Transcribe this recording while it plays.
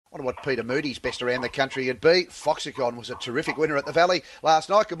Wonder what Peter Moody's best around the country would be. Foxicon was a terrific winner at the Valley last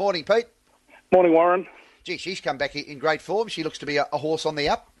night. Good morning, Pete. Morning, Warren. Gee, she's come back in great form. She looks to be a horse on the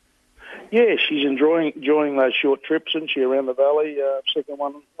up. Yeah, she's enjoying those short trips, isn't she, around the Valley? Second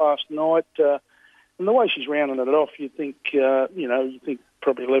one last night. And the way she's rounding it off, you think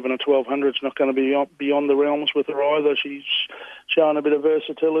probably 11 or 1200 is not going to be beyond the realms with her either. She's showing a bit of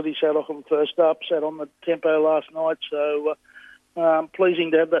versatility, sat off on first up, sat on the tempo last night, so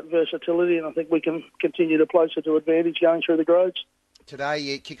pleasing to have that versatility, and I think we can continue to place her to advantage going through the grades. Today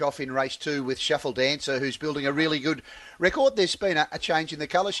you kick off in race 2 with Shuffle Dancer, who's building a really good record. There's been a change in the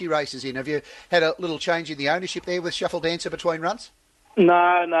colour she races in. Have you had a little change in the ownership there with Shuffle Dancer between runs? No,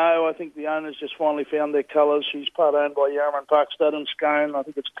 I think the owners just finally found their colours. She's part owned by Yarraman Park Stud and Scone. I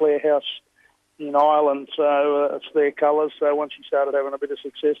think it's Clare House in Ireland, so it's their colours. So once she started having a bit of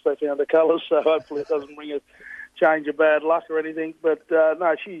success, they found her colours, so hopefully it doesn't bring a change of bad luck or anything. But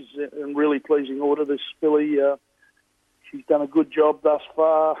no, she's in really pleasing order, this filly. She's done a good job thus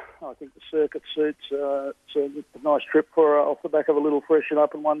far. I think the circuit suits. It's a nice trip for her off the back of a little freshen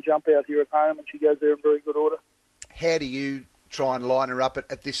up and one jump out here at home, and she goes there in very good order. How do you try and line her up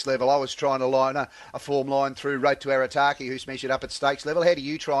at this level? I was trying to line a form line through Road to Arataki, who's measured up at stakes level. How do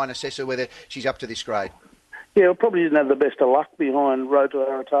you try and assess her whether she's up to this grade? Yeah, we probably didn't have the best of luck behind Road to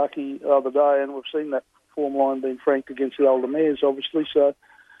Arataki the other day, and we've seen that form line being franked against the older mares, obviously. So,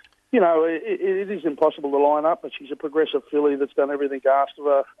 it is impossible to line up, but she's a progressive filly that's done everything asked of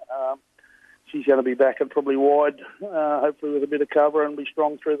her. She's going to be back and probably wide, hopefully with a bit of cover, and be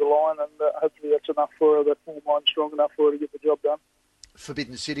strong through the line, and hopefully that's enough for her, that form line's strong enough for her to get the job done.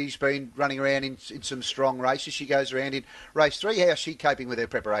 Forbidden City's been running around in some strong races. She goes around in race 3. How's she coping with her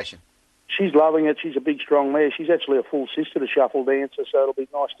preparation? She's loving it. She's a big, strong mare. She's actually a full sister to Shuffle Dancer, so it'll be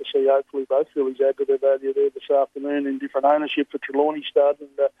nice to see hopefully both fillies add to their value there this afternoon in different ownership for Trelawney Stud.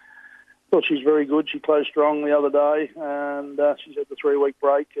 And thought she's very good. She closed strong the other day, and she's had the 3-week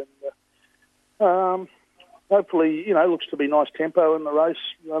break. And hopefully, looks to be nice tempo in the race.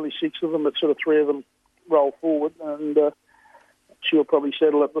 Only 6 of them, but sort of 3 of them roll forward, and she'll probably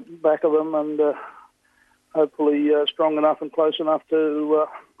settle at the back of them, and hopefully strong enough and close enough to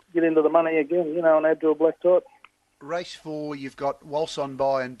get into the money again, and add to a black type. Race 4, you've got Waltz On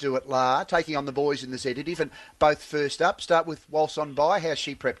By and Do It La taking on the boys in the Z-Div, and both first up. Start with Waltz On By. How's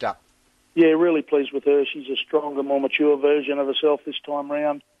she prepped up? Yeah, really pleased with her. She's a stronger, more mature version of herself this time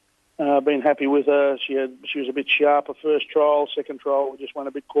round. Been happy with her. She was a bit sharper first trial. Second trial, we just went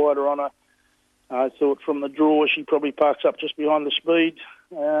a bit quieter on her. I thought from the draw she probably parks up just behind the speed,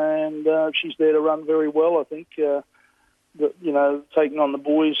 and she's there to run very well, I think. Taking on the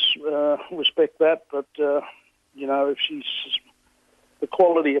boys, respect that, but, if she's the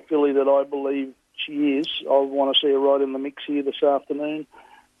quality of filly that I believe she is, I want to see her right in the mix here this afternoon.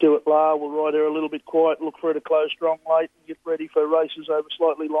 Do It La, we'll ride her a little bit quiet, look for her to close strong late and get ready for races over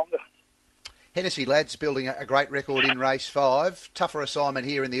slightly longer. Hennessy Ladd's building a great record in race 5. Tougher assignment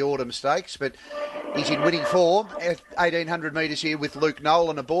here in the Autumn Stakes, but he's in winning form. 1,800 metres here with Luke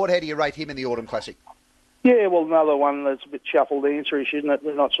Nolan aboard. How do you rate him in the Autumn Classic? Yeah, well, another one that's a bit shuffled answerish, isn't it?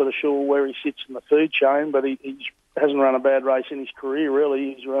 We're not sort of sure where he sits in the food chain, but he hasn't run a bad race in his career,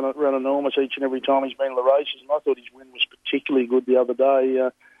 really. He's run enormous each and every time he's been in the races, and I thought his win was particularly good the other day.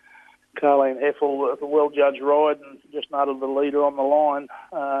 Carleen Heffel, a well-judged ride, and just nutted the leader on the line.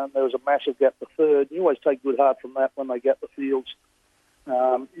 There was a massive gap to third. You always take good heart from that when they gap the fields.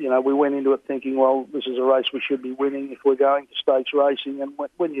 We went into it thinking, well, this is a race we should be winning if we're going to stakes racing, and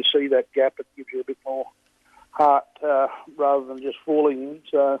when you see that gap, it gives you a bit more heart rather than just falling in.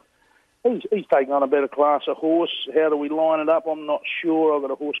 So he's taking on a better class of horse. How do we line it up? I'm not sure. I've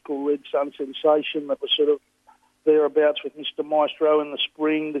got a horse called Red Sun Sensation that was sort of thereabouts with Mr. Maestro in the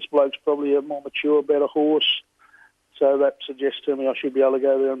spring. This bloke's probably a more mature, better horse. So that suggests to me I should be able to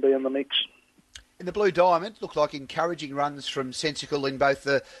go there and be in the mix. In the Blue Diamond, looked like encouraging runs from Sensical in both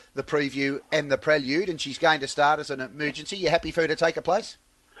the preview and the prelude, and she's going to start as an emergency. You happy for her to take a place?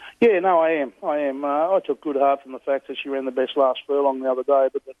 Yeah, no, I am. I took good heart from the fact that she ran the best last furlong the other day,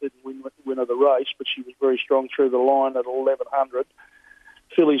 but that didn't win her the race, but she was very strong through the line at 1,100.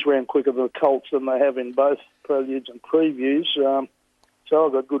 Fillies ran quicker than the Colts than they have in both preludes and previews. So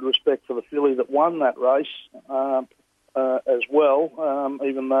I've got good respect for the filly that won that race as well,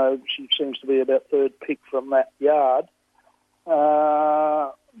 even though she seems to be about third pick from that yard.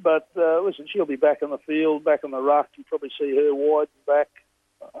 But listen, she'll be back in the field, back in the ruck. You probably see her wide and back,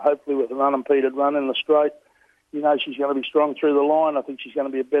 hopefully with an unimpeded run in the straight. She's going to be strong through the line. I think she's going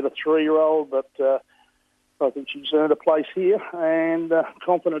to be a better 3-year-old, but I think she's earned a place here, and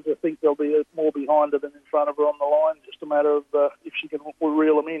confident to think there'll be more behind her than in front of her on the line. Just a matter of if she can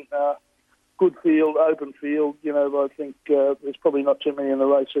reel them in. Good field, open field. I think there's probably not too many in the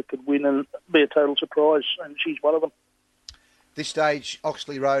race that could win and be a total surprise, and she's one of them. This stage,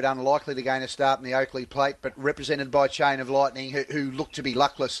 Oxley Road unlikely to gain a start in the Oakley Plate, but represented by Chain of Lightning, who looked to be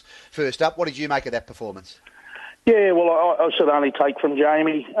luckless first up. What did you make of that performance? Yeah, well, I should only take from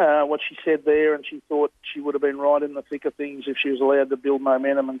Jamie what she said there, and she thought she would have been right in the thick of things if she was allowed to build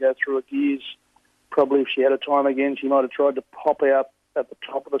momentum and go through her gears. Probably if she had a time again, she might have tried to pop out at the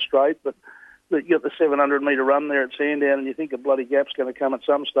top of the straight, but you got the 700-metre run there at Sandown, and you think a bloody gap's going to come at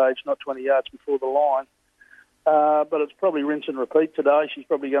some stage, not 20 yards before the line. But it's probably rinse and repeat today. She's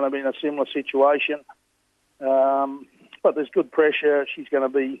probably going to be in a similar situation. But there's good pressure. She's going to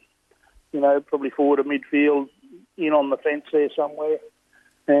be, probably forward of midfield, in on the fence there somewhere.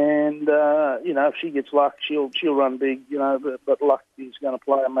 And, if she gets luck, she'll run big, but luck is going to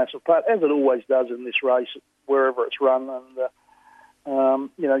play a massive part, as it always does in this race, wherever it's run. And,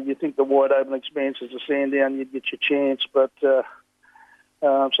 you think the wide open expanses of Sandown, you'd get your chance, but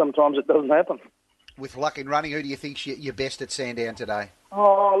sometimes it doesn't happen. With luck in running, who do you think's your best at Sandown today?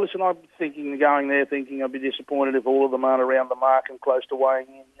 Oh, listen, I'm going there thinking I'd be disappointed if all of them aren't around the mark and close to weighing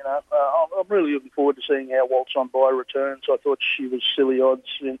in. I'm really looking forward to seeing how Waltz On By returns. I thought she was silly odds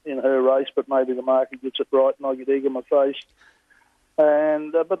in her race, but maybe the market gets it right and I get egg on my face.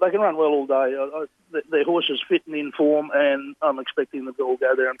 And but they can run well all day. Their horse is fit and in form, and I'm expecting them to all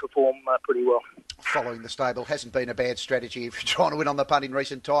go there and perform pretty well. Following the stable hasn't been a bad strategy if you're trying to win on the punt in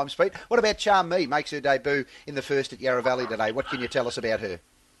recent times, Pete. What about Charm Me? Makes her debut in the first at Yarra Valley today. What can you tell us about her?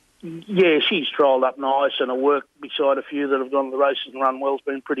 Yeah, she's trialled up nice, and her work beside a few that have gone to the races and run well has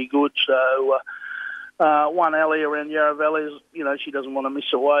been pretty good. So one alley around Yarra Valley is, she doesn't want to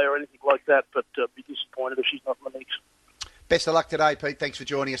miss away or anything like that, but be disappointed if she's not in the mix. Best of luck today, Pete. Thanks for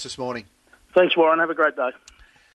joining us this morning. Thanks, Warren. Have a great day.